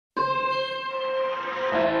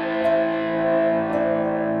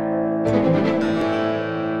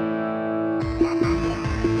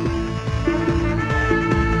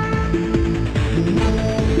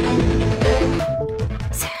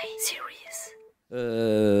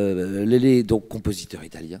Lele, donc compositeur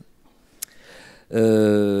italien.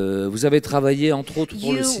 Vous avez travaillé entre autres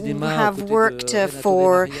pour le cinéma. You have worked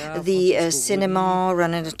for the cinema,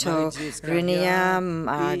 Renato Rinia,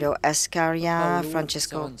 Mardo Escaria,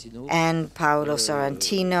 Francesco and Paolo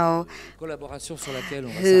Sorrentino,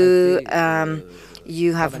 who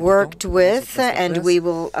you have worked with, and we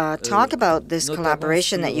will talk about this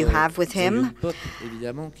collaboration that you have with him.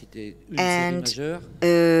 And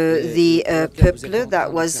the Peuple,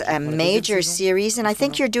 that was a major series, and I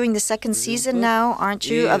think you're doing the second season now, aren't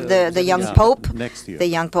you, of the Young Pope? Next year. The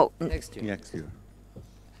Young Pope. Next year.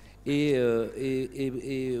 Vous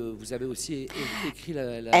avez aussi écrit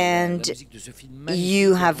la musique de ce film magnifique.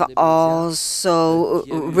 You have also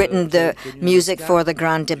written the music for the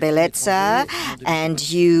Grande Bellezza, and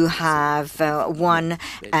you have won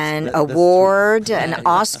an award, an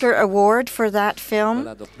Oscar award for that film.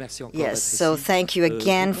 Yes, so thank you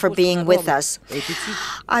again for being with us.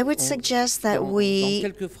 I would suggest that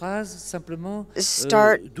we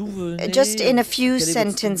start just in a few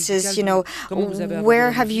sentences, you know,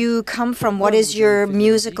 where have you come from? What is your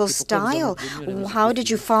musical style? How did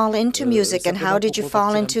you fall into music, and how did you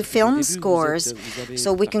fall into film scores?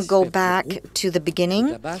 So we can go back to the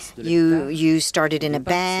beginning. You started in a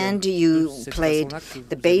band, you played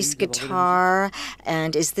the bass guitar,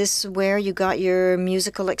 and is this where you got your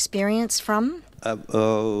musical experience from?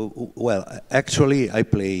 Well, actually, I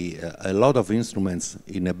play a lot of instruments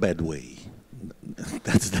in a bad way.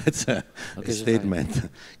 That's a statement.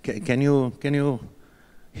 Can you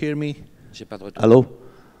hear me? J'ai pas de retour. Hello?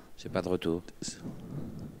 J'ai pas de retour.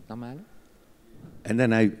 Normal? And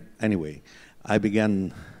then I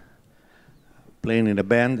began playing in a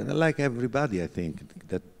band, like everybody, I think,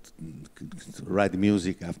 that write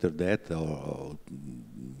music after that, or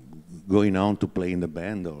going on to play in the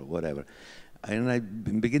band or whatever. And I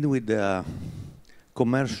begin with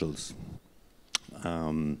commercials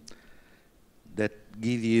that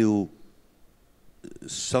give you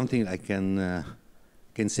something I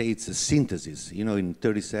can say it's a synthesis. You know, in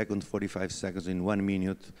 30 seconds, 45 seconds, in 1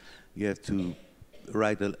 minute, you have to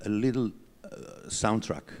write a little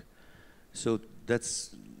soundtrack. So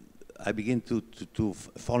that's, I begin to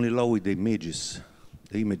fall in love with the images.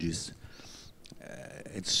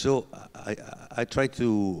 And so I try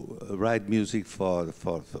to write music for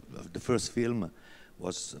the first film,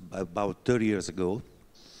 was about 30 years ago.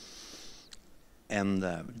 And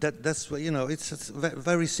that's, you know, it's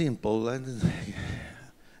very simple.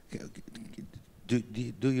 Do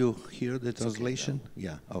you hear the translation? Okay.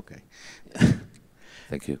 Yeah, okay.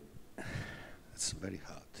 Thank you. It's very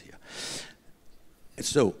hard, yeah.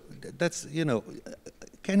 So that's, you know,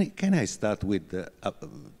 can I start with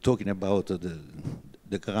talking about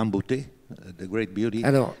the Grande Beauté, the Great Beauty?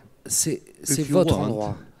 Alors, c'est votre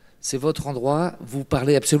endroit. C'est votre endroit. Vous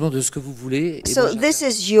parlez absolument de ce que vous voulez. So this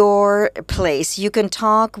is your place. You can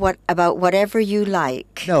talk about whatever you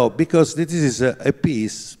like. No, because this is a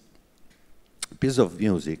piece of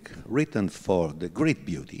music written for the Great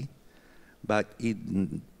Beauty, but it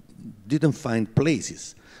didn't find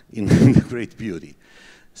places in the Great Beauty.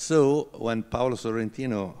 So when Paolo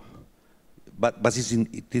Sorrentino, but this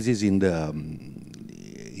is in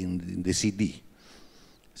the CD.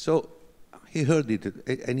 So he heard it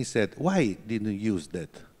and he said, "Why didn't you use that?"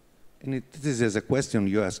 And this is a question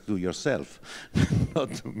you ask to yourself,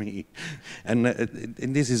 not to me. And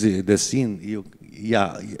this is the scene.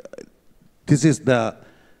 This is the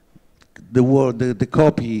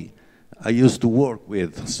copy I used to work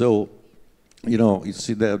with. So, you know, you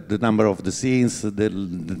see the number of the scenes,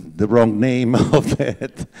 the wrong name of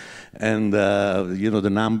that, and you know, the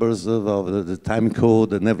numbers of the time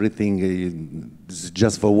code and everything. This is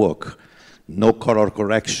just for work, no color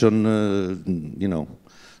correction. You know,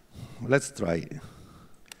 let's try.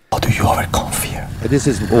 How do you overcome fear? This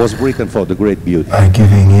was written for the Great Beauty. By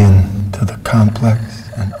giving in to the complex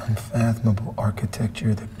and unfathomable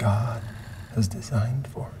architecture that God has designed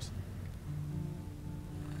for us.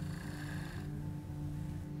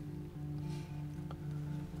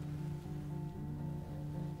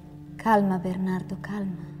 Calma, Bernardo,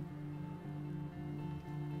 calma.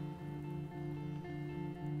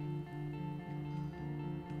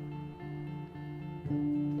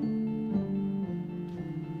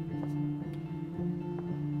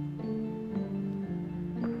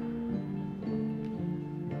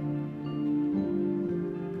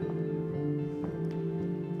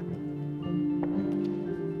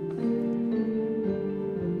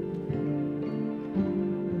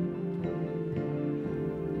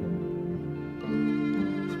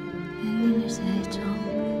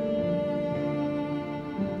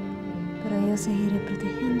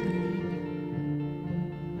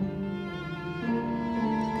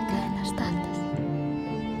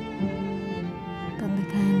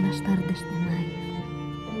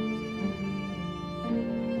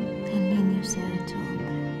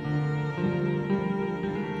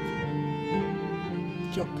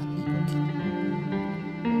 Sí,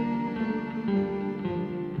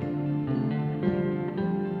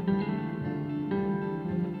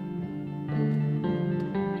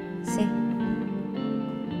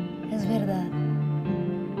 es verdad.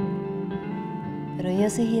 Pero yo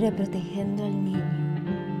seguiré protegiendo al niño.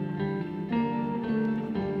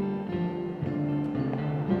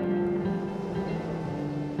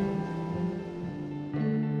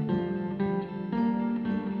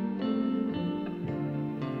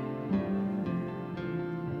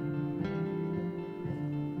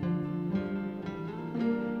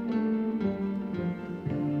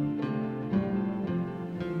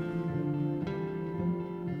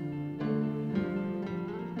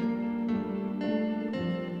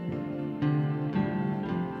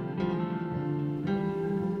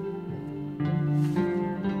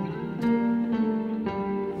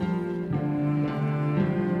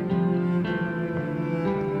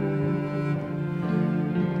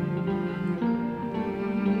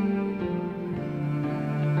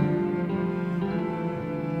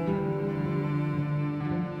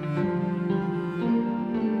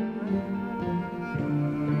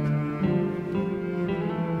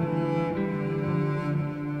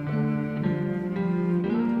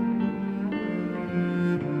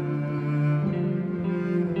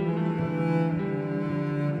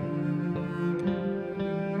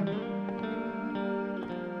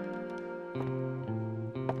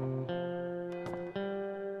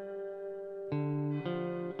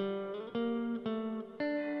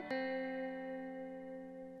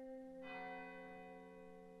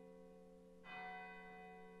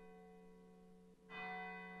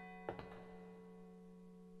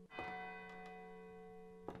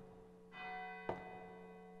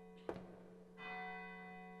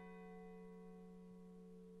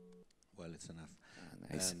 Well, it's enough.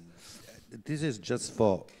 Nice. This is just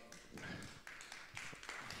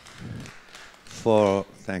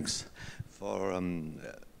thanks, for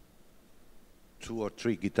 2 or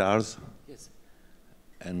 3 guitars. Yes.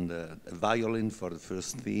 And a violin for the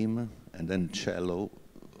first theme, and then cello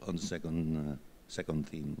on the second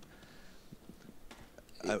theme.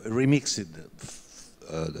 I remixed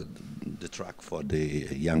the track for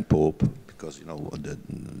the young Pope because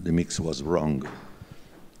the mix was wrong.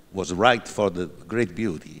 Was right for the great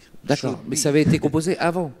beauty. D'accord, mais ça avait été composé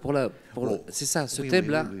avant c'est ça, ce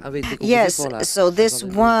thème-là avait été composé Yes, pour la. so this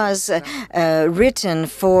was written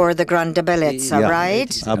for the Grande Bellezza,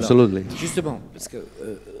 right? Absolutely. Alors, justement, parce que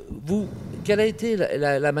vous, quelle a été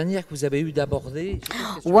la manière que vous avez eu d'aborder?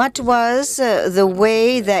 What was the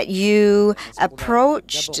way that you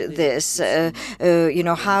approached this?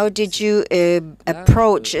 How did you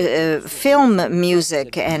approach film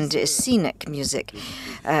music and scenic music?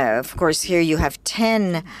 Of course, here you have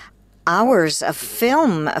 10 hours of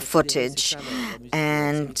film footage,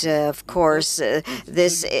 and of course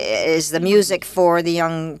this is the music for the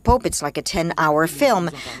young Pope. It's like a 10-hour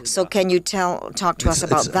film. So can you talk to us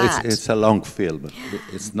about that? It's a long film.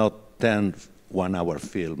 It's not 10 one-hour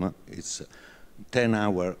film. It's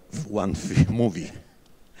 10-hour movie.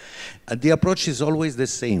 And the approach is always the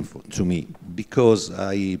same to me because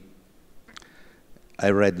I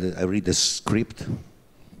read the script.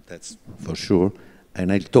 That's for sure.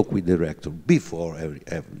 And I talk with the director before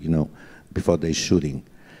before the shooting.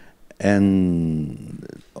 And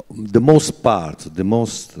the most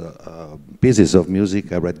pieces of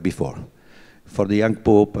music I read before. For the young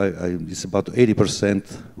Pope, it's about 80%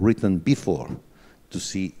 written before to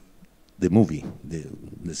see the movie,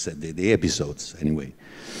 the episodes anyway.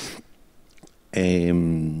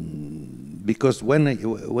 Because when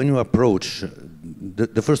you approach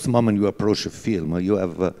the first moment you approach a film, you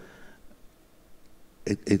have a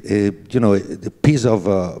piece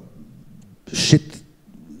of shit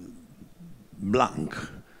blank,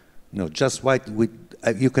 just white.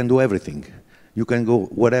 You can do everything. You can go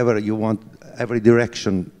whatever you want. Every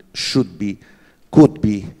direction could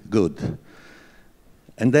be good.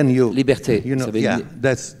 And then you liberté.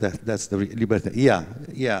 That's the liberty. Yeah,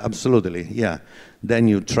 absolutely. Yeah. Then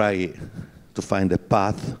you try to find a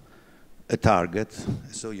path, a target.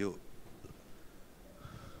 So you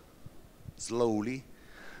slowly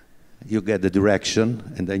you get the direction,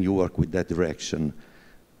 and then you work with that direction,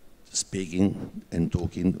 speaking and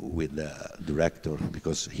talking with the director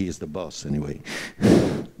because he is the boss anyway.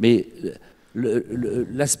 Mais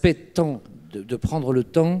l'aspect temps de prendre le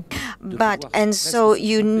temps. And so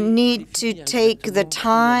you need to take the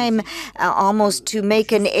time almost to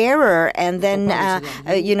make an error and then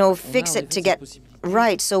fix it to get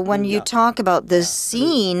right. So when you talk about the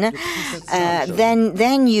scene,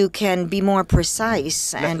 then you can be more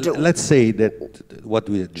precise. And let's say that what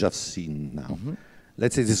we have just seen now.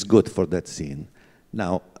 let's say it's good for that scene.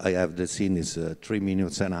 Now I have the scene is 3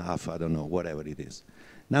 minutes and a half, I don't know, whatever it is.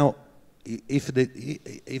 Now, if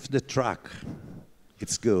the track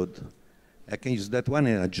it's good, I can use that one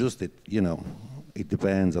and adjust it. You know, it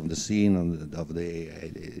depends on the scene, on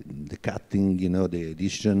the cutting, you know, the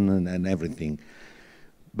edition and everything.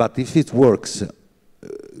 But if it works,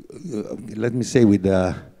 let me say with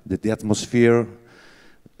the atmosphere,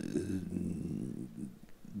 the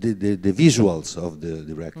visuals of the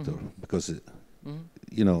director, because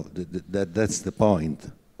you know that's the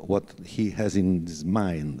point. What he has in his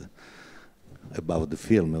mind about the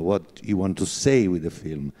film, what he wants to say with the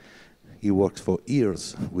film. He worked for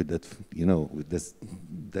years with that, you know, with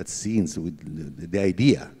that scenes, with the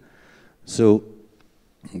idea. So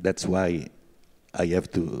that's why I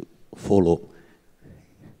have to follow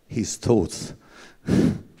his thoughts.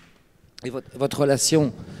 Et votre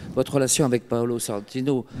relation avec Paolo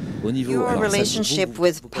Sorrentino au niveau... Your relationship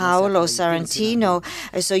with Paolo Sorrentino,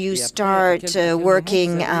 so you start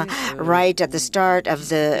working right at the start of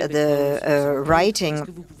the writing.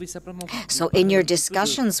 So in your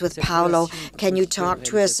discussions with Paolo, can you talk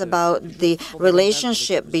to us about the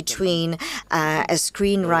relationship between a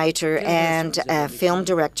screenwriter and a film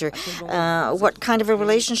director? What kind of a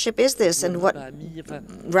relationship is this, and what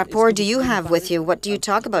rapport do you have with you? What do you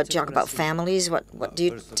talk about? Do you talk about families? What do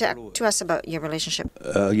you talk to us about your relationship?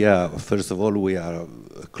 Yeah, first of all, we are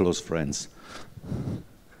close friends.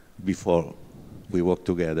 Before we work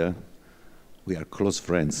together, we are close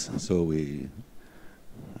friends. So we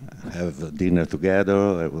have dinner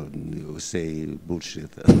together, we say bullshit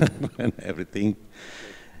and everything.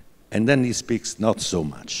 And then he speaks not so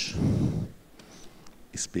much.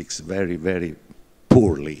 He speaks very, very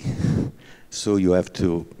poorly. So you have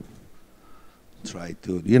to try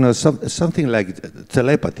to, you know, something like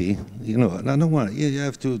telepathy, you know, you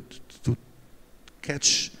have to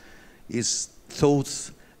catch his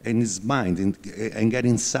thoughts and his mind and get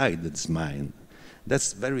inside his mind.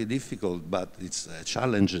 That's very difficult, but it's a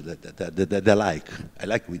challenge that I like. I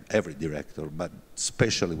like with every director, but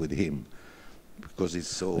especially with him, because he's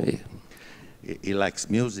so, he likes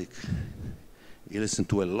music. He listens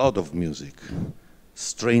to a lot of music,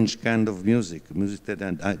 strange kind of music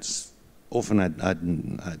that often I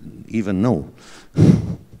even know.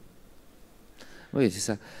 Oui, c'est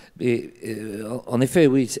ça. Et en effet,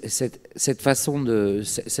 oui, cette façon de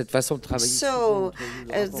travailler. So,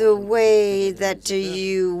 the way that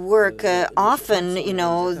you work, often, you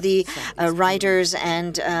know, the writers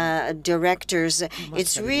and directors,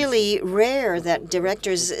 it's really rare that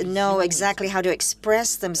directors know exactly how to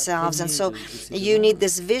express themselves, and so you need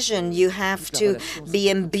this vision. You have to be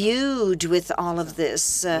imbued with all of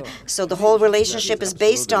this. So the whole relationship is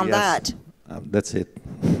based on that. That's it.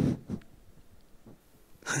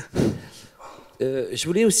 Je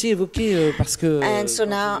voulais aussi évoquer parce que. And so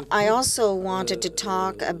now I also wanted to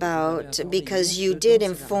talk about, because you did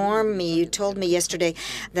inform me, you told me yesterday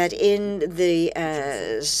that in the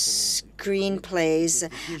screenplays,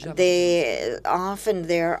 often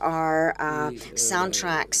there are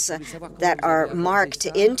soundtracks that are marked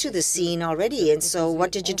into the scene already. And so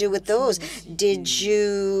what did you do with those? Did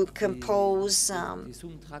you compose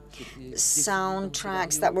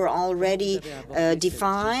soundtracks that were already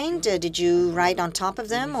defined? Did you write on top of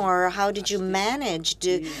them? Or how did you manage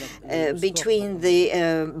to, between the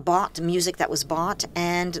music that was bought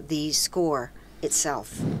and the score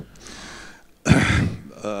itself?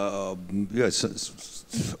 Yes,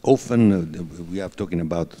 often we are talking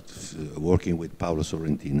about working with Paolo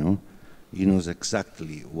Sorrentino. He knows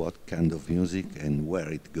exactly what kind of music and where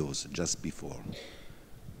it goes just before.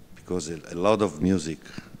 Because a lot of music,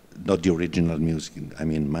 not the original music, I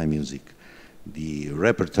mean my music, the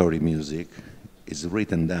repertory music is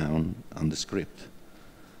written down on the script.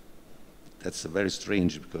 That's very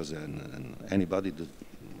strange, because anybody,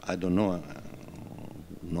 I don't know,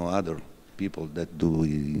 no other people that do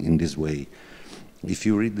in this way. If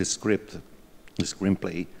you read the script, the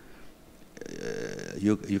screenplay,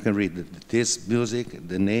 you can read this music,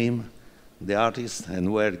 the name, the artist,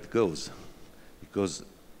 and where it goes, because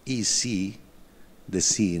he see the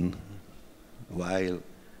scene while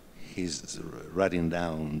he's writing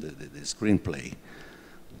down the screenplay.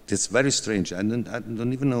 It's very strange. I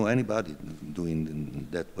don't even know anybody doing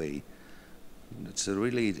it that way. It's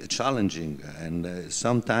really challenging, and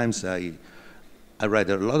sometimes I write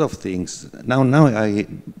a lot of things. Now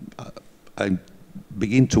I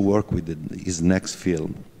begin to work with his next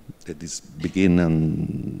film that is begin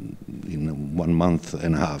in 1 month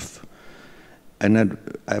and a half, and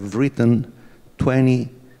I've written 20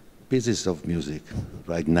 pieces of music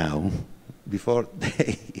right now before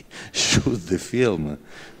shoot the film.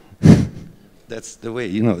 That's the way,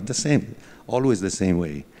 you know, the same, always the same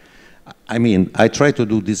way. I mean, I try to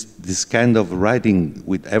do this kind of writing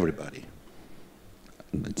with everybody.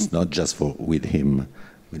 It's not just with him,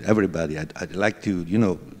 with everybody. I'd like to, you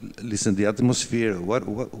know, listen to the atmosphere.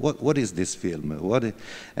 What is this film?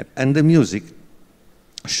 And the music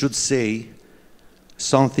should say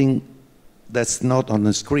something that's not on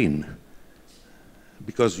the screen,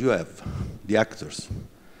 because you have the actors,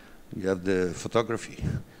 you have the photography,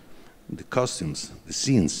 the costumes, the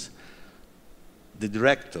scenes, the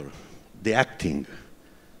director, the acting.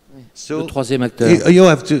 So le troisième acteur. you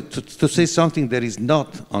have to say something that is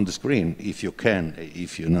not on the screen, if you can,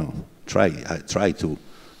 if you know. I try to,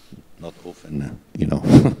 not often, you know.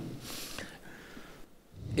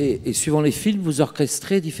 Et suivant les films, vous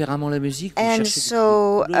orchestrez différemment la musique. And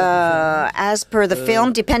so, as per the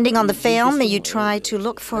film, depending on the film, you try to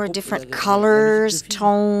look for different colors,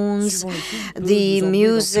 tones. The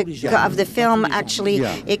music of the film, actually,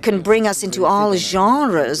 it can bring us into all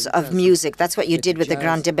genres of music. That's what you did with the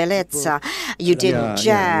Grande Bellezza. You did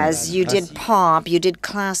jazz, you did pop, you did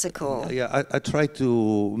classical. Yeah, I try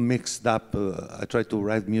to mix up, I try to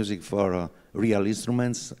write music for real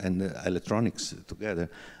instruments and electronics together.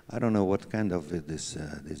 I don't know what kind of this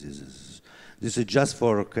is. This is just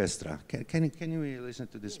for orchestra. Can you listen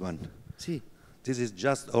to this one? Si. This is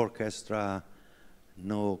just orchestra,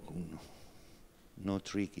 no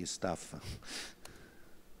tricky stuff.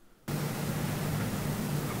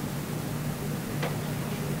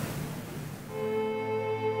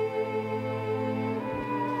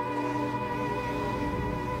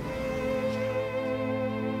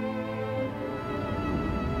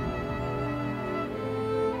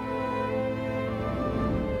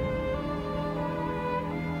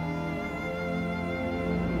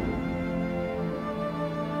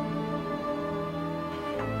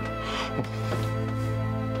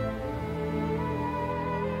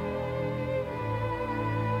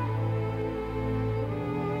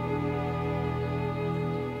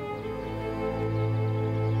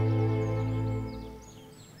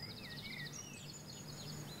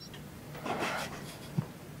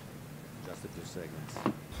 Just a few seconds.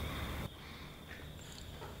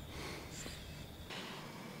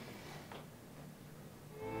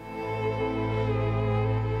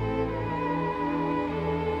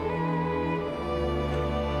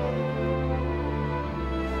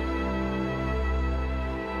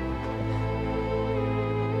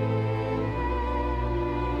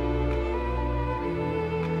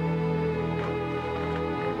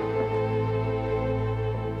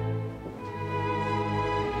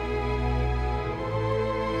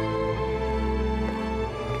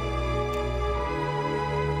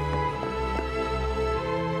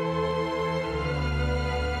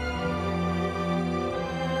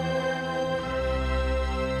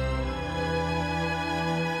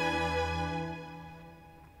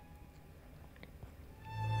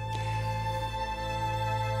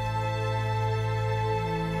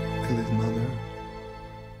 His mother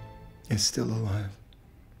is still alive.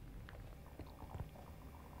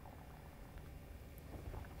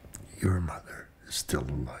 Your mother is still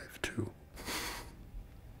alive, too.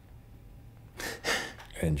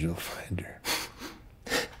 And you'll find her.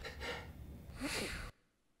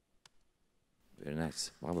 Very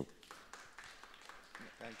nice. Bravo.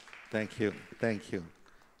 Thank you. Thank you.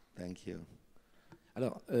 Thank you.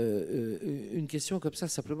 Alors, une question comme ça,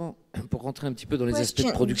 simplement, pour rentrer un petit peu dans les aspects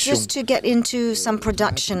de production. Just to get into some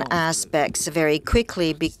production aspects very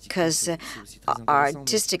quickly, because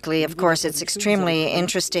artistically, of course, it's extremely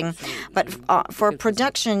interesting. But for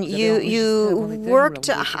production, you worked.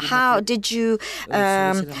 How did you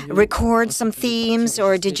record some themes,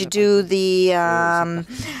 or did you do the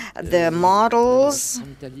models,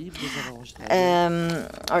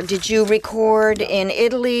 or did you record in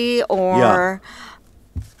Italy, or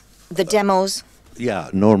the demos? Yeah,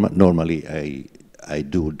 normally I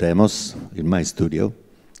do demos in my studio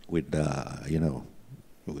with you know,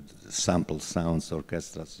 with sample sounds,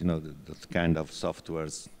 orchestras, you know, that kind of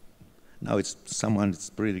softwares. Now it's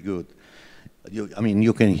pretty good. I mean,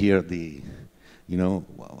 you can hear the, you know,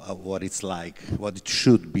 what it's like, what it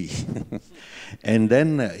should be, and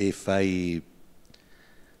then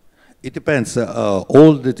it depends.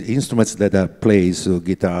 All the instruments that I play, so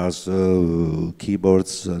guitars,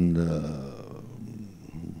 keyboards, and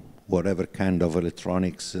whatever kind of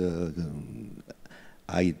electronics,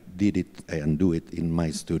 I did it and do it in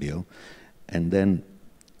my studio. And then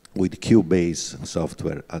with Cubase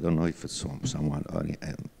software, I don't know if it's someone,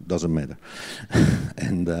 doesn't matter.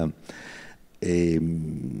 And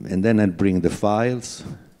then I bring the files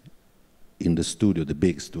in the studio, the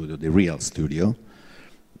big studio, the real studio.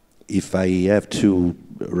 If I have to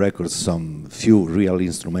record some few real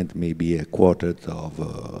instruments, maybe a quartet of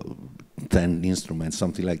 10 instruments,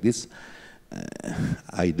 something like this,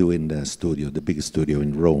 I do in the studio, the big studio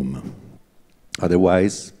in Rome.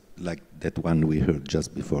 Otherwise, like that one we heard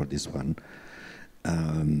just before this one,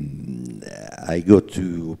 I go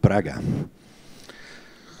to Praga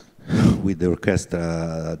with the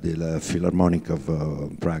Orchestra della Philharmonic of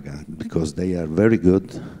Praga, because they are very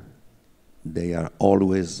good. They are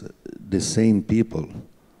always the same people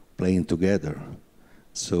playing together.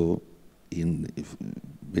 So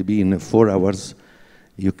maybe in 4 hours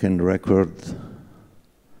you can record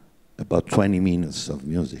about 20 minutes of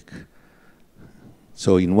music.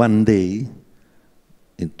 So in one day,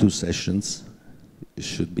 in 2 sessions, it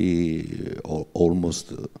should be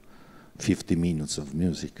almost 50 minutes of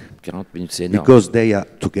music. 40 minutes, c'est énorme. Because they are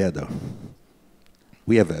together.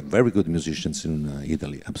 We have very good musicians in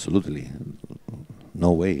Italy, absolutely,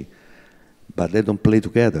 no way. But they don't play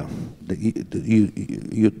together.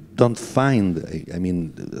 You don't find, I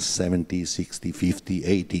mean, 70, 60, 50,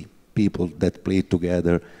 80 people that play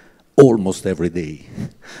together almost every day.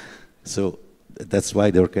 So that's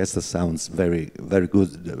why the orchestra sounds very, very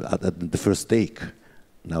good at the first take.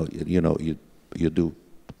 Now, you know, you do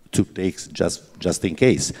 2 takes just in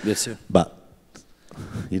case. Yes, sir. But,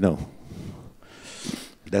 you know,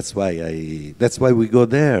 that's why we go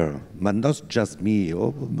there, but not just me.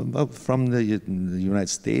 From the United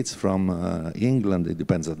States, from England. It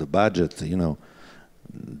depends on the budget, you know.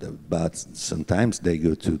 But sometimes they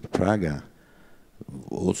go to Praga.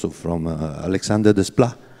 Also from Alexander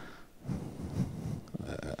Desplat.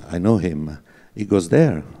 I know him. He goes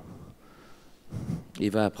there. Il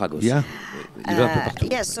va à Prague aussi. Yeah. Il va un peu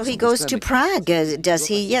partout. Yes, so he goes to Prague, does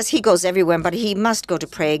he? Yes, he goes everywhere, but he must go to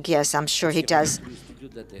Prague. Yes, I'm sure he does.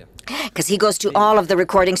 Because he goes to all of the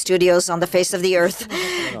recording studios on the face of the earth.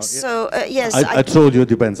 So, yes. I told you it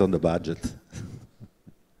depends on the budget.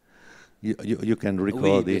 You can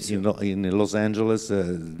record Oui, it in Los Angeles.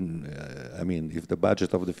 I mean, if the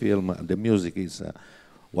budget of the film, the music is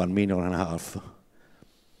 1.5 million,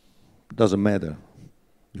 doesn't matter.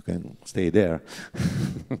 You can stay there.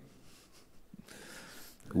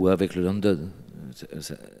 Ou avec le London.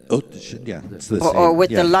 Yeah, it's the same. Or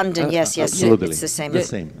with yeah. the London, yes, Absolutely. it's the same. The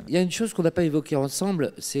same. Il y a une chose qu'on n'a pas évoquée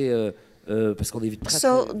ensemble, c'est parce qu'on est très.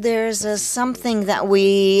 So there's something that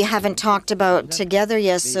we haven't talked about together,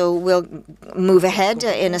 yes, so we'll move ahead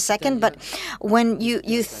in a second. But when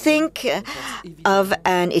you think of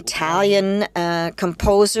an Italian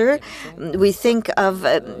composer, we think of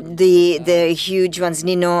the huge ones,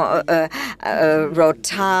 Nino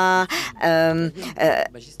Rota,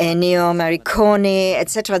 Ennio Morricone,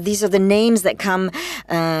 etc. These are the names that come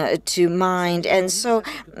to mind. And so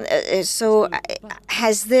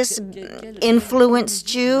has this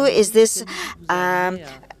influenced you? Is this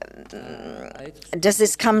does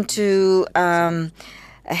this come to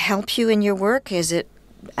help you in your work? Is it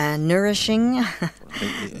nourishing?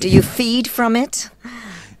 Do you feed from it?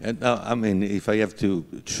 I mean, if I have to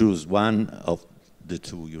choose one of the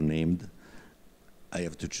 2 you named, I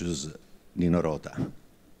have to choose Nino Rota.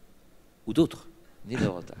 Ou d'autres.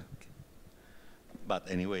 Nino Rota. But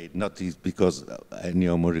anyway, not because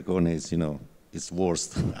Ennio Morricone is, you know, it's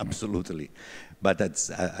worst, absolutely. But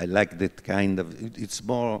I like that kind of, it's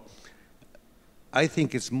more, I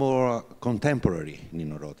think it's more contemporary,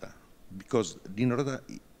 Nino Rota, because Nino Rota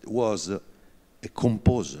was a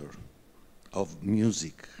composer of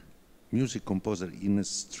music composer in a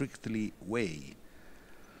strictly way.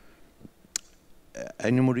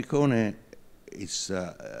 Ennio Morricone is,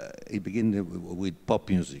 he began with pop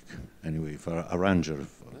music, anyway, for arranger,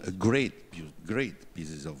 a great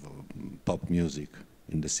pieces of pop music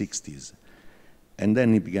in the 60s. And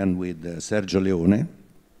then he began with Sergio Leone,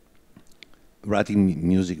 writing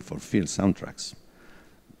music for film soundtracks.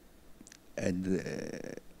 And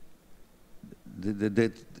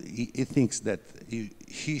he thinks that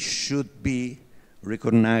he should be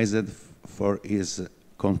recognized for his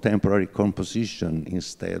contemporary composition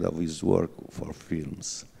instead of his work for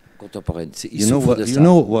films. You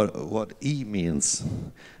know what he means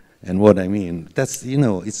and what I mean. That's, you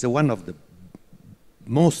know, it's one of the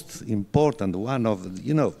most important, one of,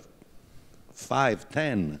 you know, 5,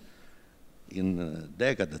 10 in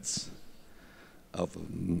decades of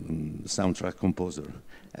soundtrack composer.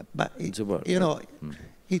 But you know,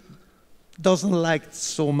 it doesn't like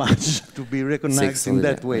so much to be recognized in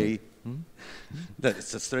that way.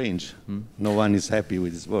 That's strange. No one is happy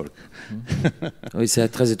with his work. Oui, c'est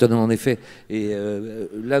très étonnant en effet. Et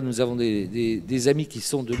là, nous avons des amis qui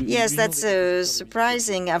sont de l'Union. Yes, that's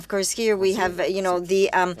surprising. Of course, here we have, the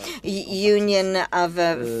Union of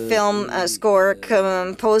Film Score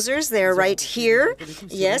Composers. They're right here.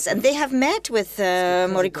 Yes, and they have met with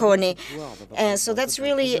Morricone. So that's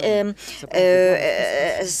really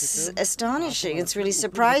astonishing. It's really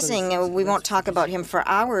surprising. We won't talk about him for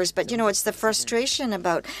hours, but, it's the frustration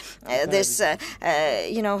about this,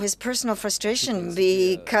 his personal frustration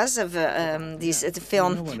because of the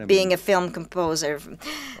film, being a film composer.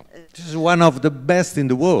 This is one of the best in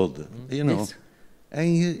the world, Yes.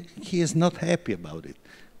 and he is not happy about it.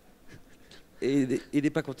 Il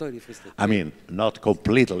n'est pas content, il est frustré. I mean, not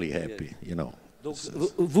completely happy, Donc,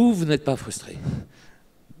 vous n'êtes pas frustré.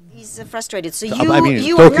 He's frustrated. So I mean,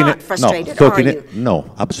 you are not frustrated, are you?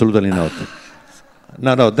 No, absolutely not.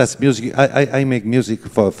 No, that's music. I make music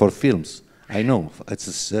for films. I know.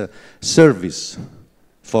 It's a service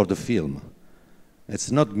for the film. It's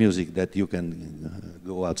not music that you can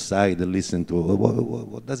go outside and listen to.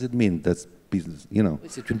 What does it mean? That's business,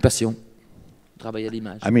 C'est une passion. Travailler à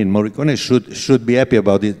l'image. I mean, Morricone should be happy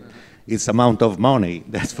about its amount of money,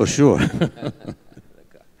 that's for sure.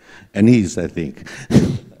 And he is, I think.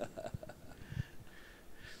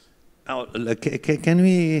 Now, can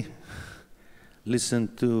we listen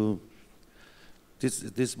to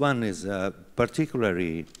this one is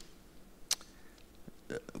particularly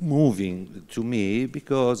moving to me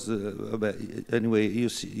because anyway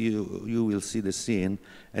you will see the scene,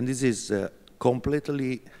 and this is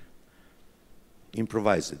completely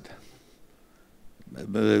improvised.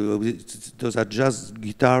 Those are just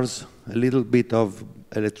guitars, a little bit of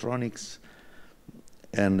electronics,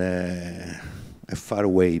 and a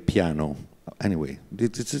faraway piano. Anyway,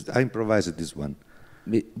 I improvised this one.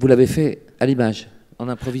 Mais vous l'avez fait à l'image, en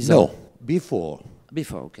improvisant. No, before.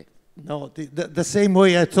 Before, okay. No, the same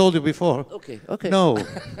way I told you before. Okay. No,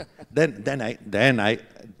 then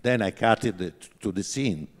I cut it to the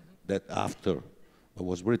scene that after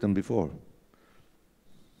was written before.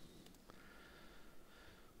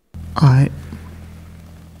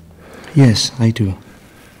 Yes, I do.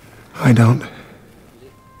 I don't.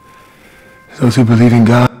 Those who believe in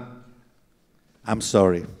God. I'm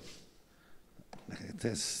sorry.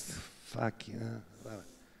 That's fucking.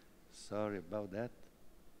 Sorry about that.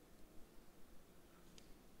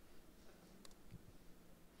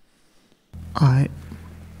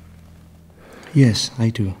 Yes, I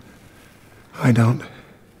do. I don't.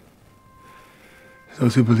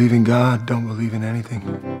 Those who believe in God don't believe in anything.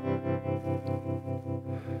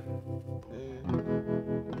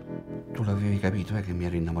 Tu l'avevi capito, che mi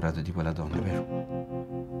ero innamorato di quella donna,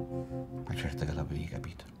 vero? Ma certo che l'avevi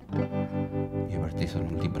capito. Io per te sono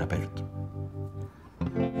un libro aperto.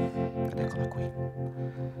 Ed eccola qui.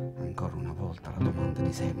 Ancora una volta la domanda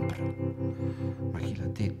di sempre. Ma chi l'ha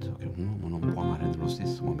detto che un uomo non può amare nello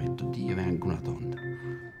stesso momento Dio e anche una donna?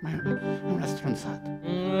 Ma è una stronzata.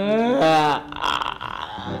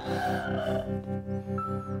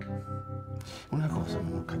 Una cosa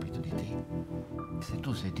non ho capito di te. Se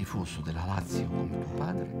tu sei tifoso della Lazio come tuo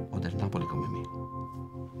padre o del Napoli come me.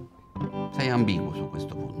 Sei ambiguo su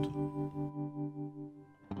questo punto.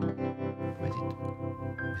 Come hai detto?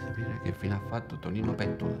 Vuoi sapere che fine ha fatto Tonino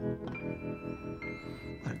Pettola?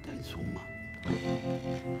 Guarda, insomma,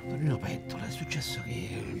 Tonino Pettola, è successo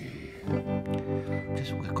che c'è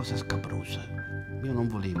su qualcosa scabrosa. Io non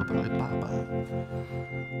volevo, però il Papa.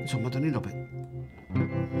 Insomma, Tonino Pettola.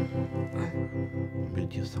 Oh mio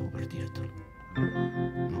Dio, stavo per dirtelo.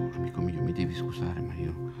 No, amico mio, mi devi scusare, ma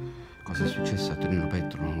io cosa è successo a Tonino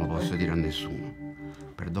Pettola non lo posso dire a nessuno.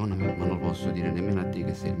 Perdonami, ma non lo posso dire nemmeno a te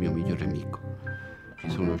che sei il mio migliore amico. Ci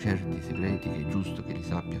sono certi segreti che è giusto che li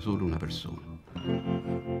sappia solo una persona.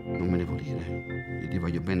 Non me ne volere. Io ti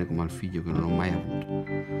voglio bene come al figlio che non ho mai avuto.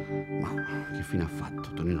 Ma che fine ha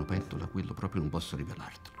fatto Tonino Pettola? Quello proprio non posso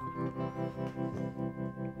rivelartelo.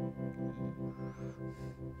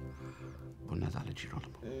 Buon Natale,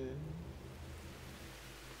 Girolamo.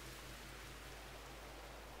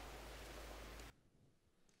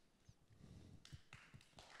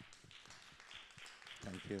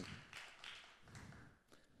 Thank you.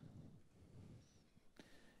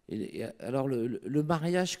 Et alors le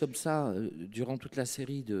mariage comme ça, durant toute la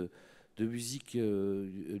série de musique,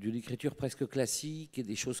 de l'écriture presque classique et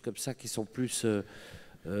des choses comme ça qui sont plus...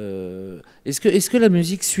 Est-ce que la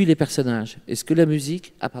musique suit les personnages? Est-ce que la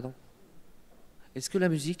musique... Ah pardon. Est-ce que la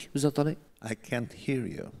musique, vous entendez? I can't hear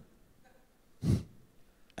you.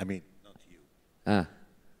 I mean, not you. Ah,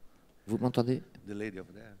 vous m'entendez? The lady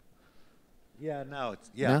over there. Yeah, now it's,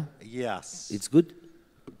 yeah, No? yes. It's good?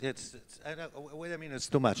 Wait a minute, it's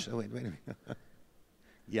too much. Wait a minute.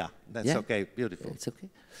 Yeah, that's Yeah? okay, beautiful. It's okay.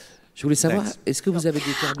 Je voulais savoir, Thanks. est-ce que vous avez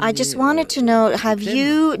déterminé... I just wanted to know, have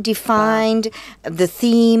you defined the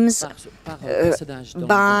themes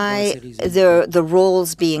by the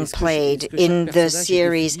roles being played in the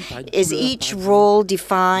series? Is each role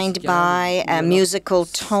defined by a musical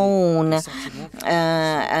tone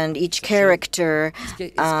and each character?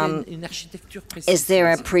 Is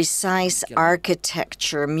there a precise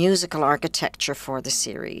architecture, musical architecture for the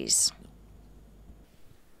series?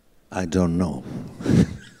 I don't know.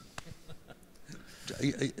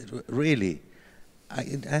 Really,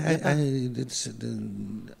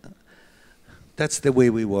 that's the way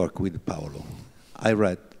we work with Paolo. I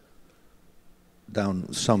write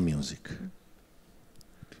down some music.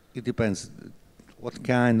 It depends what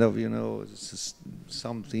kind of,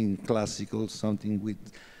 something classical, something with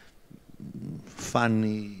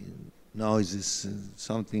funny noises,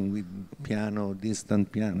 something with piano,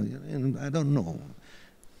 distant piano, and I don't know.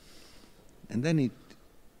 And then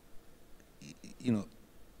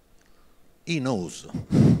he knows,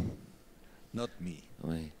 not me.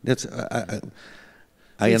 Oui. That's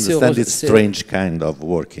I understand it's strange kind of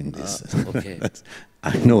work in this. Okay.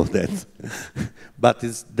 I know that, but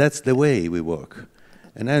that's the way we work.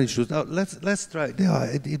 And then should let's try. Yeah,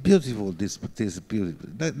 it's beautiful. This is beautiful.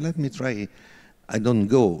 Let me try. I don't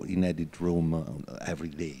go in edit room every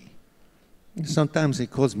day. Sometimes he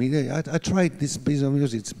calls me. I tried this piece of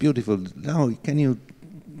music. It's beautiful. Now can you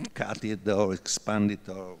cut it or expand it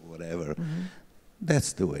or whatever?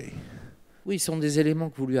 That's the way. Oui, ce sont des éléments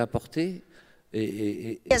que vous lui apportez.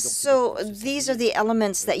 Yes, so these are the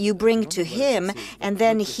elements that you bring to him, and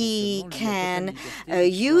then he can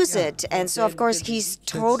use it. And so, of course, he's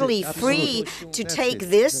totally free to take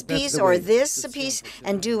this piece or this piece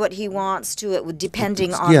and do what he wants to it,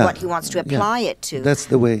 depending on what he wants to apply it to. That's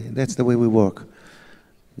the way. That's the way we work.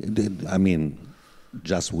 I mean,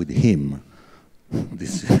 just with him.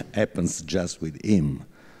 This happens just with him.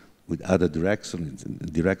 With other directors, it's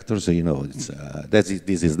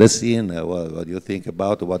this is the scene. What do you think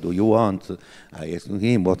about? What do you want? I ask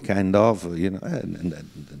him what kind of, and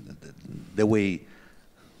the way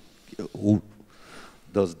who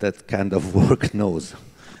does that kind of work knows.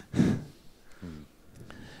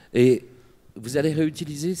 Et vous allez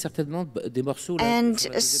réutiliser certainement des morceaux. And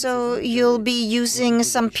so you'll be using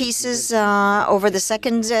some pieces over the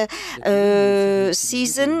second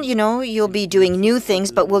season. You'll be doing new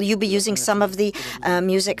things, but will you be using some of the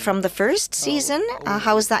music from the first season?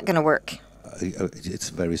 How is that going to work? It's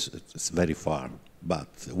very far, but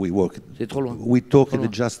we work. C'est trop loin. We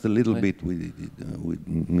talked just a little bit with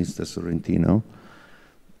Mr. Sorrentino,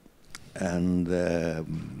 and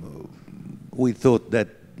we thought that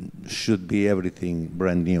should be everything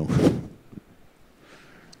brand new.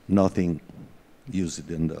 Nothing used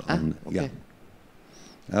in the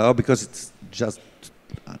because it's just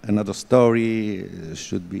another story.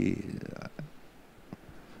 Should be.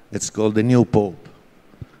 It's called the New Pope.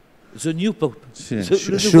 The New Pope.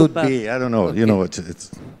 Should be. I don't know. Okay. It's.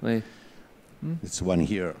 Oui. It's one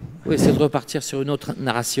here. Oui, c'est de repartir sur une autre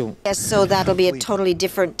narration. Yes, so that'll be a totally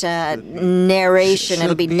different narration.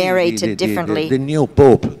 It'll be narrated differently. The New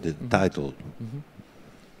Pope, the title.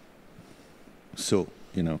 So,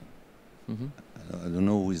 I don't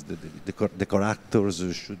know who is the characters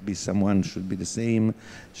should be the same,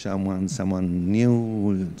 someone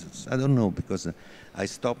new. I don't know, because I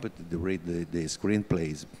stopped to read the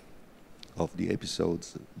screenplays of the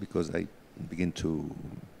episodes because I began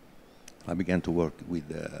to work with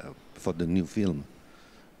for the new film.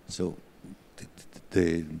 So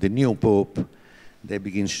the New Pope, they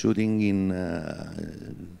begin shooting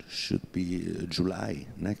in should be July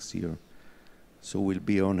next year. So we'll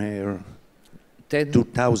be on air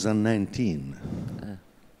 2019.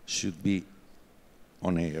 Should be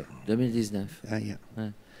on air. 2019. Yeah.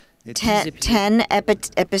 Ouais. 10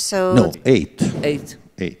 episodes? No, 8.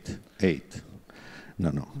 8.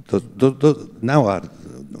 No. Now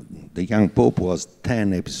the Young Pope was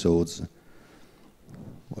 10 episodes.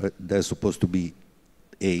 There's supposed to be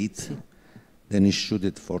 8. Then he shot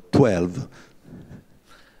it for 12.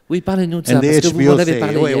 Oui, parlez-nous de ça, And parce the que vous HBO m'en avez say,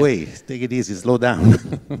 parlé hier. wait, take it easy, slow down.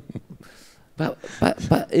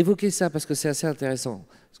 Évoquez ça, parce que c'est assez intéressant.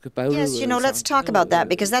 Parce que Paolo, Yes, let's talk about that,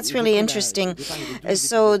 because that's really interesting.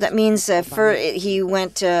 So that means he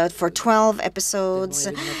went for 12 episodes,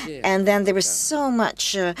 and then there was so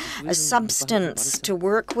much substance to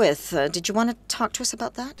work with. Did you want to talk to us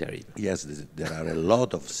about that? Yes, there are a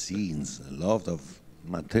lot of scenes, a lot of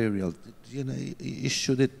material. He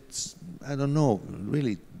should it, I don't know,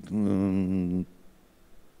 really 13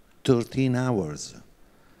 hours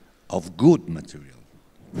of good material.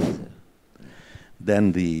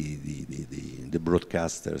 Then the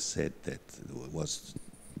broadcaster said that it was,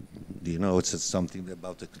 you know, it's something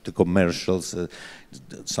about the commercials,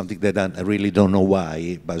 something that I really don't know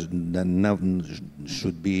why, but now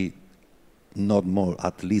should be not more,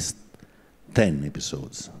 at least 10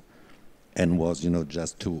 episodes, and was, you know,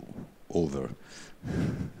 just 2 over.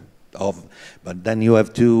 But then you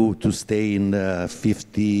have to stay in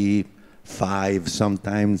 55,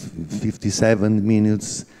 sometimes 57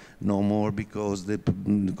 minutes, no more, because the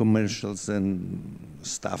commercials and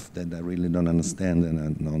stuff that I really don't understand and I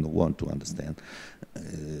don't want to understand.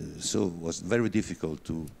 So it was very difficult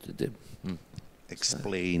to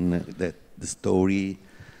explain the story.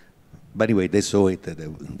 But anyway, they saw it,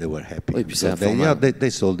 they were happy. Oui, they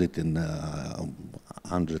sold it in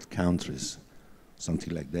 100 countries,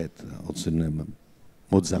 something like that. Also in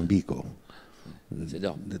Mozambique.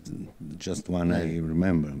 Just one I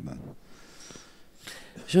remember. But.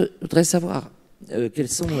 Je voudrais savoir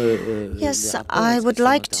quels sont. Yes, I would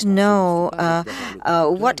like to know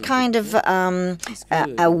what kind of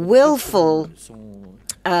a willful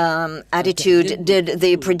attitude did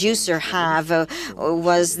the producer have?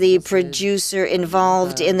 Was the producer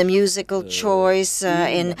involved in the musical choice,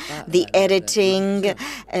 in the editing?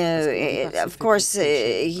 Of course,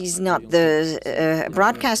 he's not the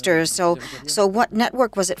broadcaster. So what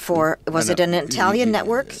network was it for? Was it an Italian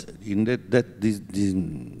network? In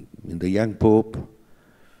the Young Pope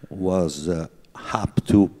was up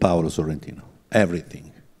to Paolo Sorrentino.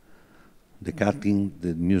 Everything. The cutting,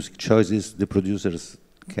 the music choices, the producers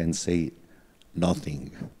can say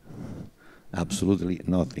nothing. Absolutely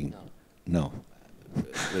nothing. No.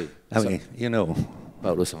 I mean, you know.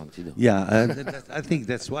 Paolo Sorrentino. Yeah, I think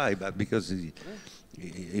that's why. But because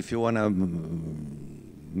if you want to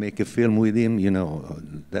make a film with him, you know,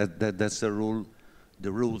 that's the rule.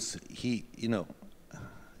 The rules. He, you know,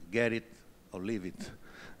 get it or leave it.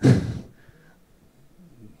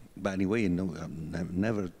 But anyway, no, I've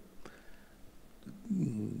never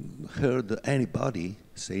heard anybody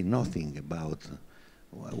say nothing about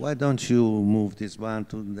why don't you move this one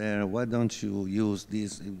to there, why don't you use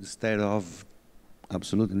this instead of.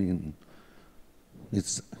 Absolutely,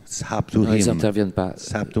 it's up to him. Ils n'interviennent pas.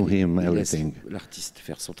 It's up to him, everything. L'artiste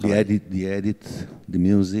faire son travail. The edit, the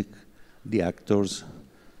music, the actors,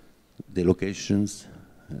 the locations.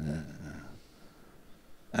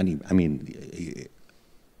 I mean,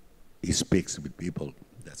 he speaks with people,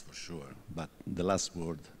 that's for sure. But the last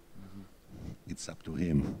word, it's up to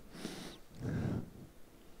him.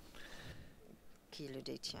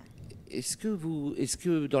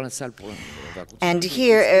 And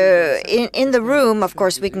here, in the room, of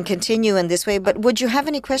course, we can continue in this way, but would you have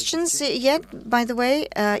any questions yet, by the way?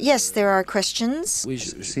 Yes, there are questions. Oui,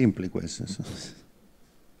 simple questions.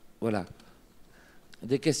 Voilà.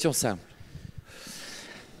 Des questions simples.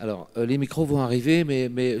 Alors, les micros vont arriver,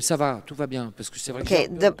 mais ça va, tout va bien, parce que c'est vrai. Okay,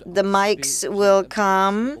 the mics will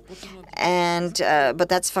come, and but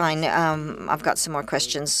that's fine. I've got some more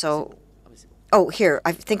questions. So, oh, here,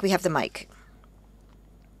 I think we have the mic.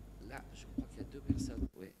 Là, je crois qu'il y a 2 personnes.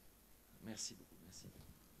 Oui. Merci beaucoup.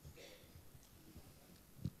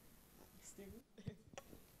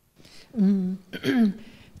 Merci.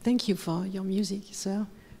 Thank you for your music, sir.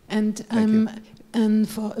 And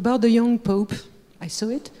about the young Pope. I saw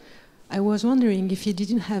it. I was wondering if you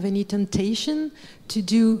didn't have any temptation to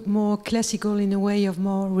do more classical in a way of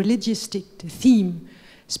more religioustic theme,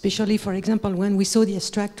 especially, for example, when we saw the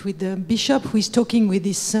extract with the bishop who is talking with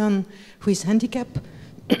his son who is handicapped.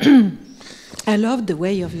 I loved the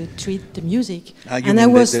way of you treat the music. And I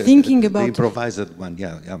was thinking about... The improvised one,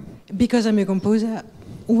 yeah. Because I'm a composer,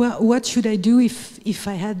 what should I do if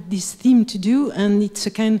I had this theme to do? And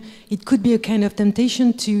it could be a kind of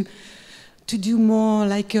temptation to do more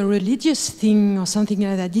like a religious thing or something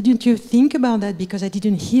like that. Didn't you think about that? Because I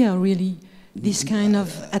didn't hear really this kind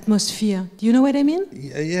of atmosphere. Do you know what I mean?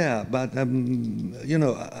 Yeah, but you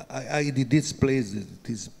know, I did this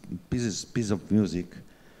piece of music,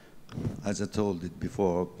 as I told it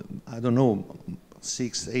before, I don't know,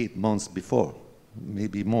 6-8 months before,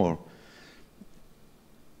 maybe more.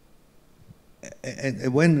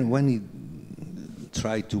 And when he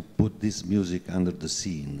tried to put this music under the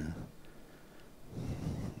scene,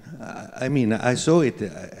 I mean, I saw it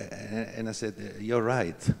and I said, you're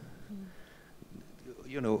right.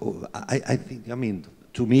 You know, I think, I mean,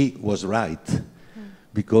 to me it was right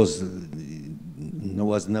because there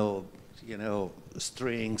was no, you know,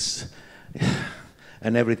 strings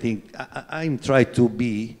and everything. I'm trying to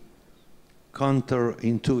be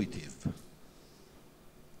counterintuitive.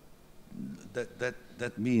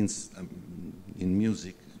 that means in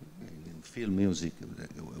music, in film music,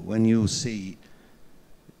 when you see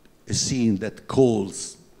a scene that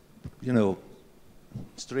calls, you know,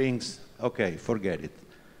 strings, okay, forget it.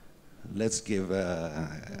 Let's give a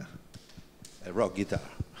rock guitar.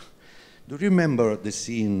 Do you remember the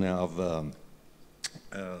scene of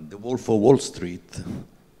The Wolf of Wall Street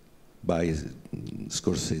by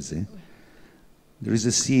Scorsese? There is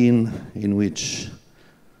a scene in which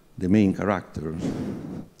the main character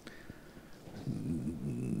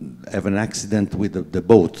have an accident with the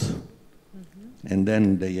boat, and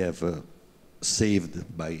then they have saved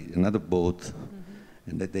by another boat,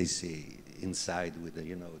 and that they say inside with the,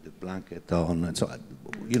 you know, the blanket on, and so,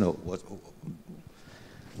 you know,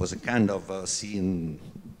 was a kind of scene,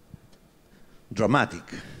 dramatic.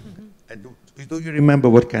 And do you remember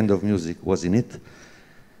what kind of music was in it?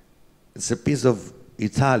 It's a piece of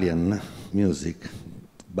Italian music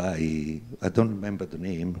by, I don't remember the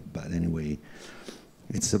name, but anyway,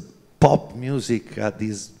 it's a pop music at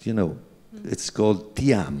this, you know, it's called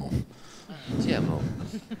Ti Amo. Ti Amo.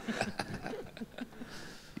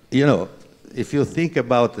 You know, if you think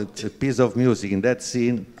about a piece of music in that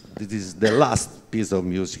scene, this is the last piece of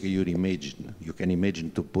music you can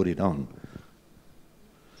imagine to put it on.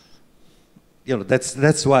 You know,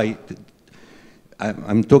 that's why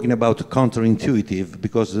I'm talking about counterintuitive,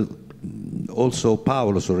 because also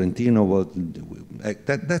Paolo Sorrentino was,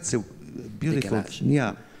 that's a beautiful,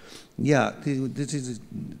 yeah, this is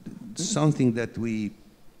something that we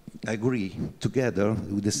agree together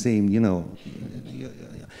with the same, you know.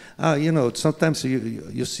 You know, sometimes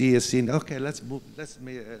you see a scene, okay, let's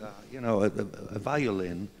make, you know, a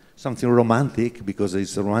violin, something romantic, because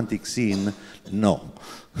it's a romantic scene. No.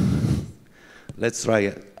 Let's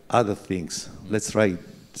try other things. Let's try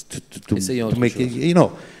to make it, you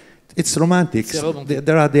know, it's romantic.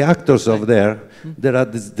 There are the actors over there. There are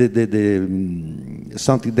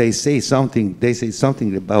something they say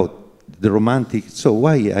something about the romantic. So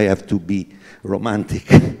why I have to be romantic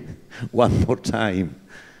one more time?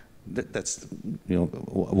 That's, you know,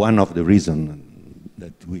 one of the reasons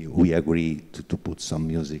that we agree to put some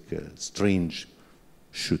music, strange,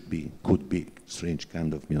 could be strange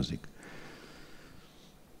kind of music.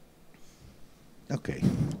 Okay.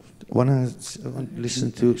 Wanna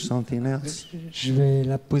listen to something else? Je vais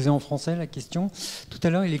la poser en français, la question. Tout à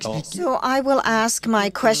l'heure, il expliquait. So I will ask my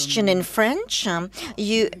question in French.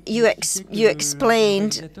 You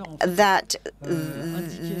explained that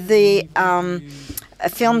the a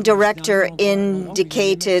film director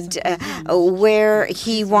indicated where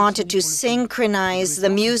he wanted to synchronize the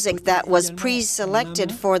music that was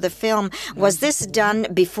pre-selected for the film. Was this done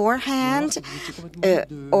beforehand,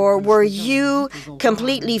 or were you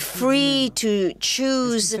completely free to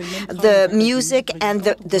choose the music and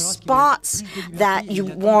the spots that you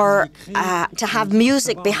were to have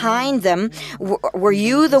music behind them? Were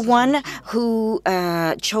you the one who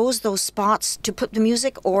chose those spots to put the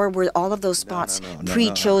music, or were all of those spots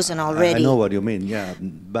pre-chosen already? I know what you mean, yeah,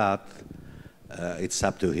 but it's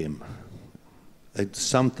up to him.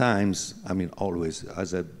 Sometimes, I mean, always,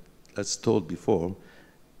 as told before,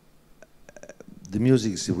 the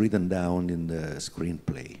music is written down in the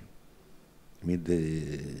screenplay. I mean,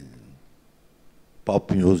 the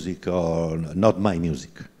pop music or not my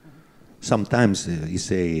music. Sometimes you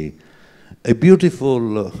say, a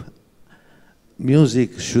beautiful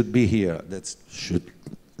music should be here.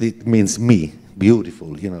 It means me.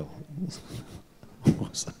 Beautiful, you know.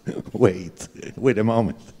 Wait a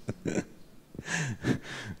moment.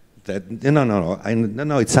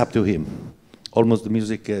 No, it's up to him. Almost the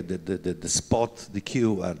music, the spot, the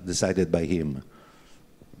cue are decided by him.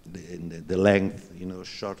 The length, you know,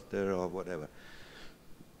 shorter or whatever.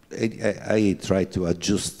 I try to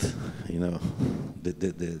adjust, you know,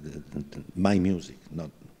 my music, not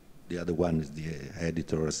the other one is the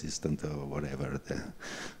editor assistant or whatever.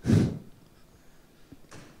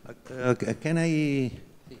 Can I?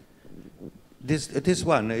 This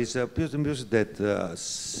one is a piece of music that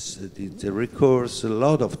it recurs a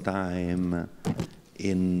lot of time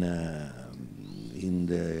in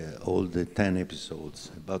all the 10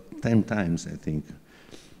 episodes, about 10 times I think,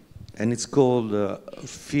 and it's called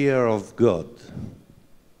 "Fear of God."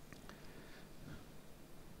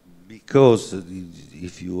 Because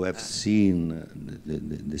if you have seen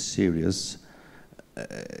the series,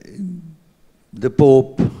 the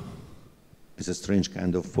Pope is a strange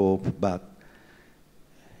kind of Pope, but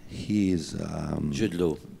he is Jude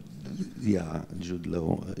Law. Yeah, Jude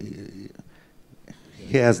Law.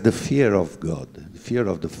 He has the fear of God, the fear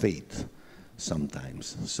of the faith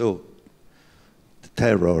sometimes. So the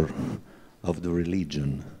terror of the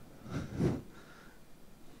religion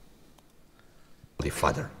Holy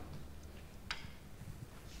Father.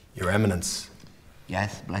 Your Eminence.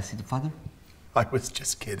 Yes, blessed Father? I was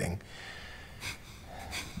just kidding.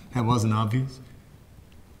 That wasn't obvious?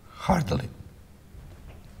 Hardly.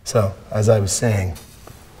 So, as I was saying,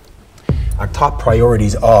 our top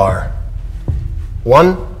priorities are: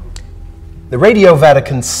 1, the Radio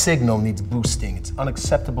Vatican signal needs boosting. It's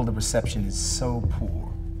unacceptable the reception is so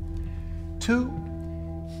poor. 2,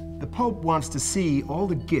 the Pope wants to see all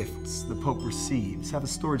the gifts the Pope receives, have a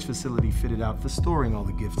storage facility fitted out for storing all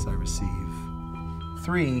the gifts I receive.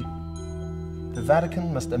 3, the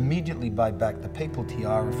Vatican must immediately buy back the papal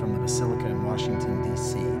tiara from the Basilica in Washington,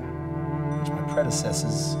 D.C., which my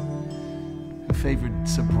predecessors, who favored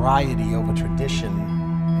sobriety over tradition,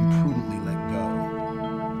 imprudently let go.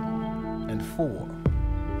 And 4,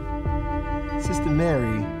 Sister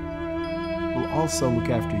Mary will also look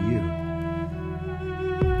after you.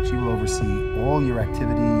 She will oversee all your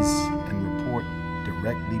activities and report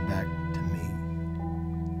directly back to me.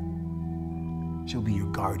 She'll be your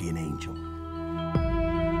guardian angel.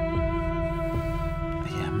 I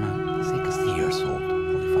am 60 years old,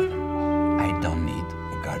 Holy Father. I don't need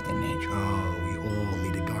a guardian angel. Oh, we all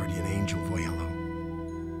need a guardian angel, Voyello.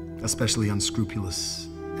 Especially unscrupulous,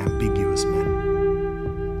 ambiguous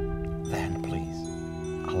men. Then, please,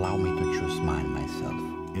 allow me to choose mine myself.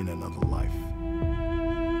 In another life.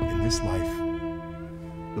 In this life,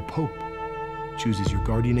 the Pope chooses your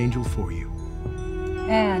guardian angel for you.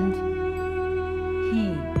 And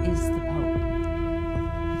he is the Pope.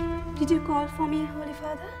 Did you call for me, Holy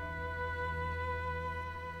Father?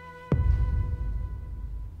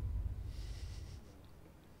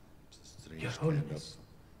 Your Holiness,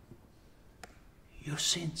 your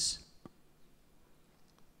sins.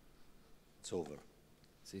 It's over.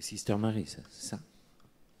 C'est Sister Marie, ça, c'est ça.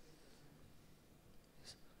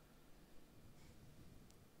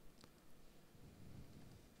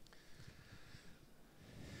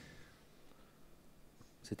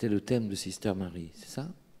 C'était le thème de Sister Marie, c'est ça?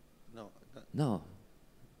 Non. Non.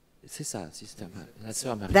 C'est ça, Sister Marie. La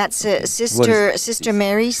sœur Marie. That's Sister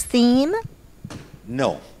Mary's theme?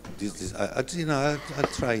 No. This is, you know, I'll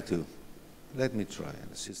try to. Let me try.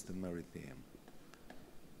 Sister Mary theme.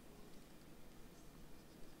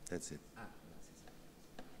 That's it.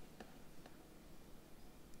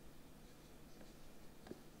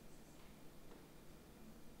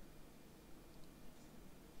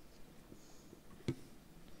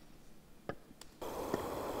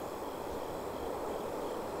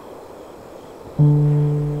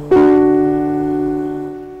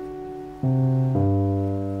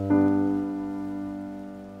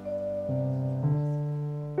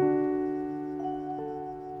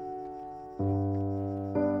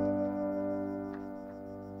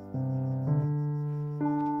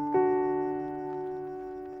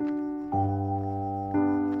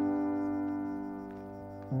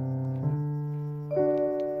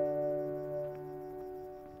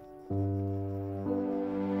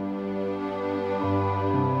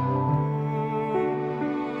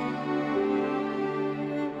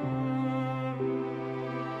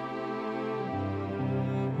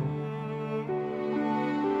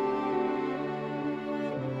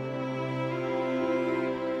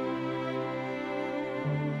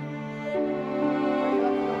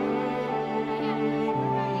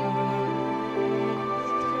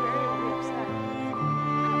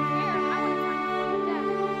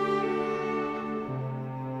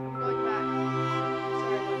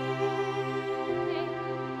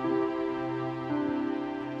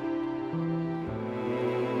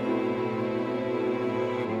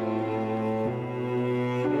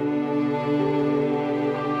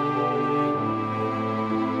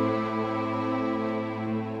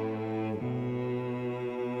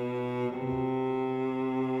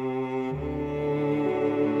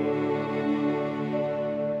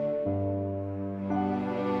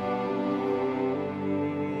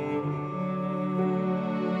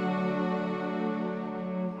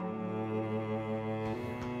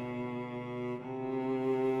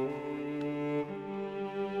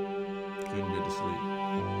 Couldn't get to sleep.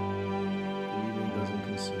 The evening doesn't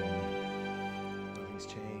consume me. Nothing's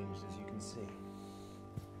changed, as you can see.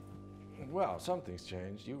 Well, something's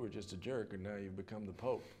changed. You were just a jerk, and now you've become the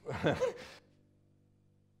Pope.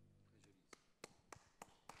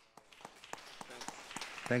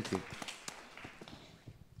 Thank you.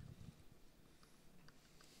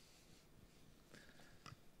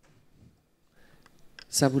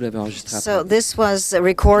 Ça, vous l'avez enregistré à So Prague. this was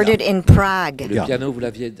recorded in Prague. Le piano, vous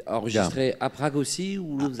l'aviez enregistré à Prague aussi,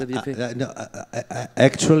 ou vous aviez fait? No,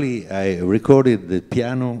 actually, I recorded the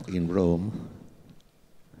piano in Rome.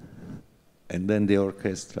 and then the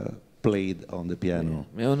orchestra played on the piano.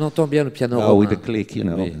 Mais on entend bien le piano romain. romain. With the click, you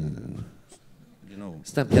know. Oui.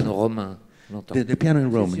 C'est un piano romain. The piano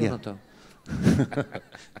in Rome, si, yeah. on entend.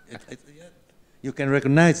 You can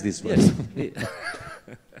recognize this one. Yes.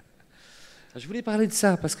 Je voulais parler de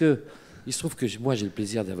ça parce que il se trouve que moi j'ai le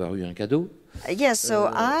plaisir d'avoir eu un cadeau. Yes, so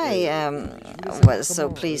I was so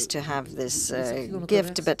pleased to have this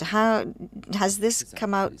gift, but how has this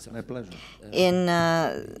come out in...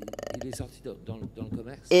 Il est sorti dans le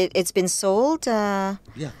commerce. It's been sold yeah.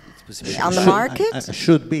 on the market? I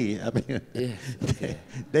should be. I mean,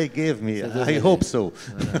 they gave me. I hope so.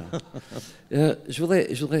 Je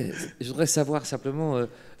voudrais savoir simplement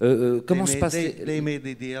comment se passe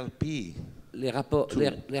the LP. Les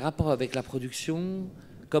rapports avec la production.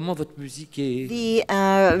 Comment votre musique est... The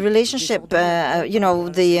relationship,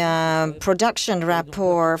 the production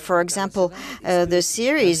rapport, for example, the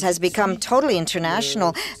series has become totally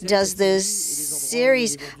international. Does the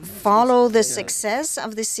series follow the success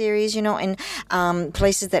of the series, in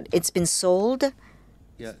places that it's been sold?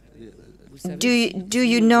 Do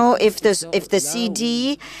you know if the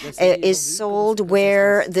CD is sold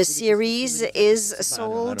where the series is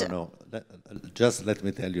sold? I don't know. Just let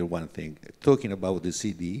me tell you one thing. Talking about the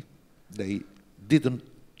CD, they didn't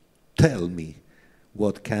tell me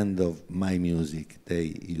what kind of my music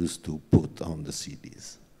they used to put on the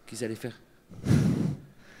CDs. Qu'ils allaient faire.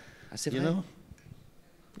 Ah, c'est vrai. You know,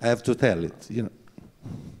 I have to tell it. You know.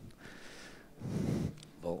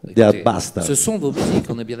 Bon, they are écoutez, bastards. Ce sont vos musiques,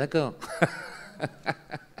 on est bien d'accord.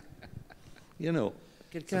 You know.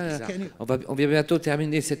 On va bientôt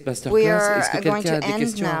terminer cette masterclass. We are Est-ce que going quelqu'un a to des end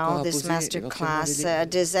questions encore now à this poser, masterclass.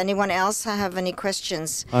 Does anyone else have any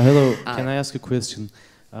questions? Hello, can I ask a question?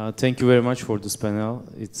 Thank you very much for this panel.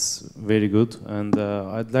 It's very good, and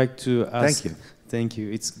I'd like to ask. Thank you. Thank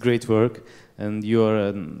you. It's great work, and you are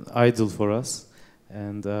an idol for us.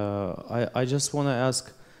 And I just want to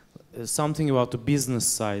ask something about the business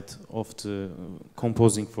side of the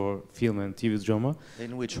composing for film and TV drama.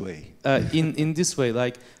 In which way? In this way,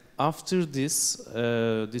 like after this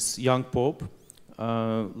this young pope,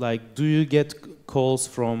 like do you get calls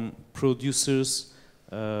from producers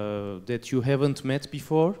that you haven't met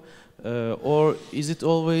before, or is it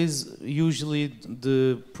always usually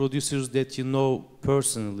the producers that you know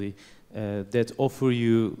personally that offer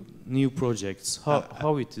you new projects?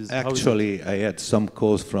 How it is? Actually, I had some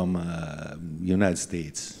calls from United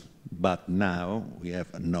States, but now we have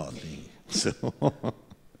nothing. So,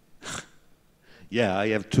 yeah, I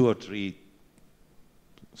have 2 or 3,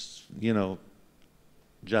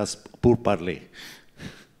 just pour parler.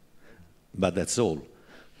 But that's all.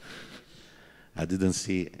 I didn't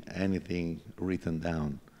see anything written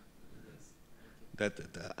down.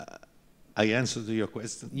 I answered to your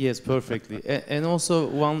question? Yes, perfectly. And also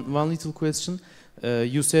one little question.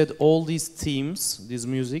 You said all these themes, this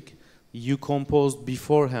music, you composed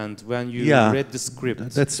beforehand when you read the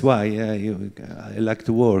script. That's why I like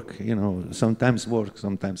to work. Sometimes work,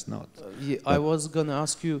 sometimes not. I was gonna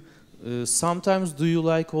ask you. Sometimes do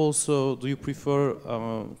you prefer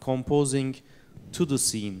composing to the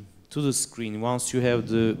scene, to the screen once you have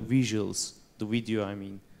the visuals, the video? I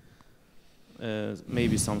mean.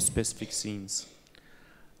 Maybe some specific scenes.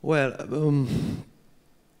 Well,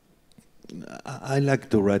 I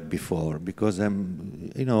like to write before because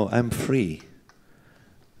I'm free.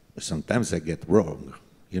 Sometimes I get wrong.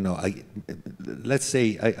 Let's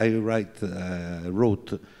say I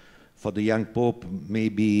wrote for the young pope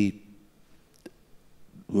maybe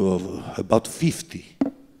about 50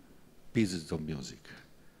 pieces of music.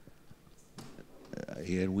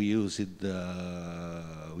 And we used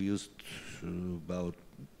about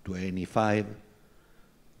 25,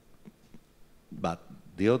 but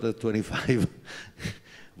the other 25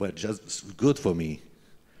 were just good for me.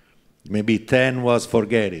 Maybe 10 was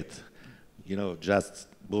forget it, just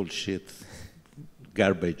bullshit,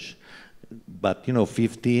 garbage. But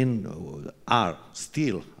 15 are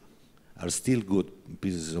still good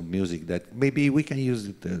pieces of music that maybe we can use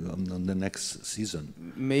it on the next season.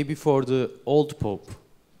 Maybe for the old pope.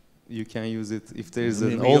 You can use it if there is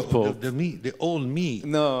an old pope. The old me.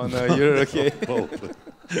 No, you're okay.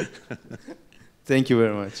 Thank you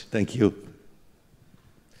very much. Thank you.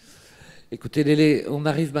 Écoutez, Lele, on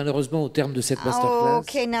arrive malheureusement au terme de cette masterclass.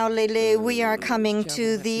 Okay, now, Lele, we are coming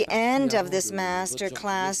to the end of this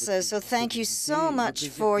masterclass. So thank you so much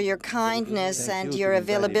for your kindness and your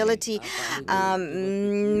availability.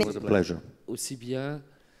 It was a pleasure. Aussi bien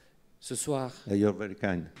ce soir. You're very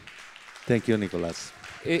kind. Thank you, Nicolas.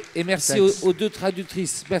 Et merci aux 2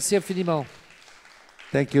 traductrices. Merci infiniment.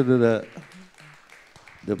 Thank you to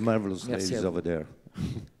the marvelous ladies over there.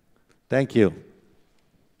 Thank you.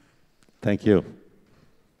 Thank you.